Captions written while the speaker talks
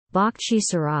Baktschi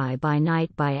Serai by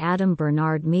Night by Adam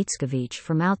Bernard Mickiewicz.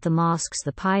 From out the mosques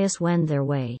the pious wend their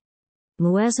way.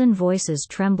 Muezzin voices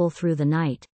tremble through the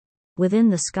night. Within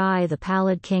the sky the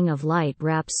pallid king of light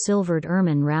wraps silvered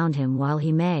ermine round him while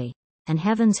he may, and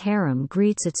heaven's harem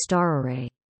greets its star array.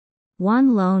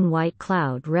 One lone white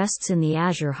cloud rests in the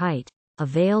azure height, a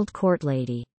veiled court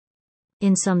lady.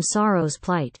 In some sorrow's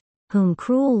plight, whom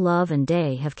cruel love and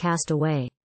day have cast away.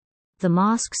 The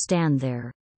mosques stand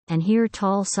there, and here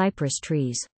tall cypress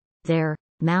trees, there,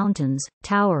 mountains,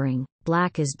 towering,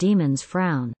 black as demons'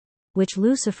 frown, which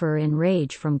Lucifer in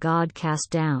rage from God cast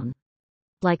down.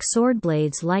 Like sword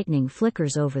blades lightning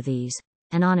flickers over these,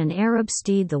 and on an Arab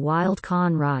steed the wild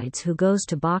Khan rides who goes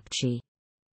to Baktschi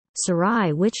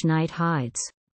Serai which night hides.